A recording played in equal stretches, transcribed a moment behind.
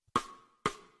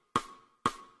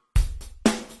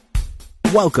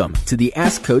Welcome to the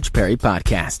Ask Coach Perry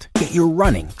podcast. Get your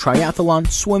running,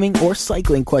 triathlon, swimming, or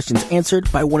cycling questions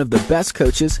answered by one of the best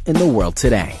coaches in the world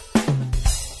today.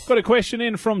 Got a question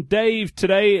in from Dave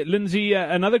today. Lindsay,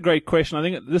 another great question. I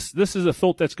think this is a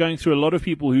thought that's going through a lot of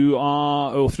people who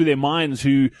are, or through their minds,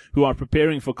 who are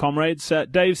preparing for Comrades.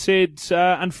 Dave said,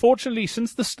 unfortunately,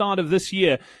 since the start of this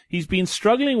year, he's been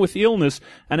struggling with illness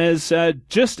and has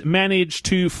just managed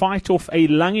to fight off a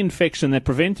lung infection that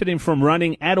prevented him from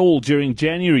running at all during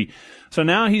January. So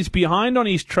now he's behind on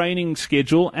his training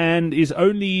schedule and is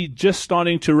only just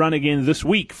starting to run again this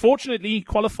week. Fortunately, he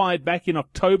qualified back in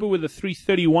October with a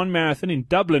 3:31 marathon in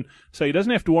Dublin, so he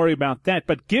doesn't have to worry about that.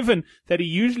 But given that he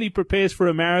usually prepares for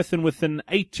a marathon with an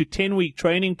 8 to 10 week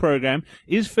training program,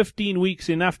 is 15 weeks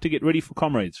enough to get ready for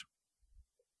Comrades?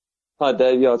 Hi,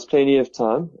 Dave. Yeah, it's plenty of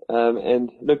time.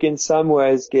 And look, in some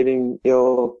ways, getting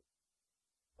ill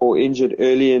or injured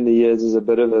early in the years is a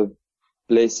bit of a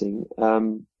blessing.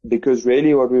 Because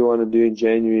really what we want to do in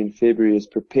January and February is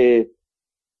prepare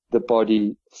the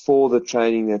body for the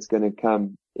training that's going to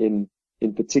come in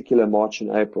particular March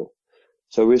and April.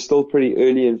 So we're still pretty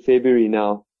early in February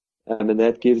now, and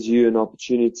that gives you an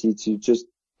opportunity to just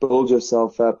build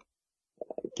yourself up,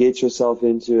 get yourself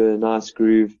into a nice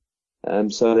groove,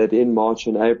 so that in March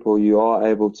and April you are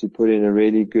able to put in a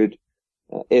really good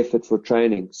effort for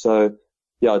training. So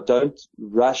yeah, don't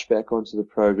rush back onto the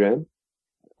program.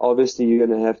 Obviously, you're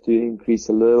going to have to increase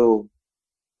a little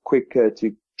quicker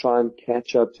to try and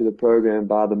catch up to the program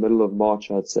by the middle of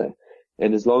March, I'd say.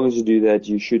 And as long as you do that,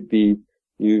 you should be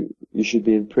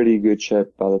in pretty good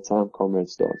shape by the time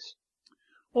Comrades starts.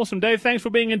 Awesome, Dave. Thanks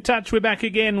for being in touch. We're back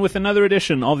again with another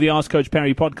edition of the Ask Coach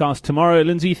Perry podcast tomorrow.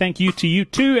 Lindsay, thank you to you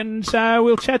too, and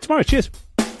we'll chat tomorrow. Cheers.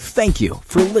 Thank you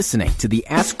for listening to the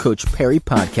Ask Coach Perry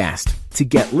podcast. To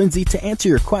get Lindsay to answer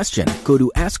your question, go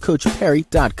to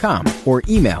AskCoachPerry.com or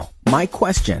email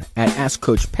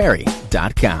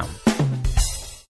myquestion@AskCoachPerry.com.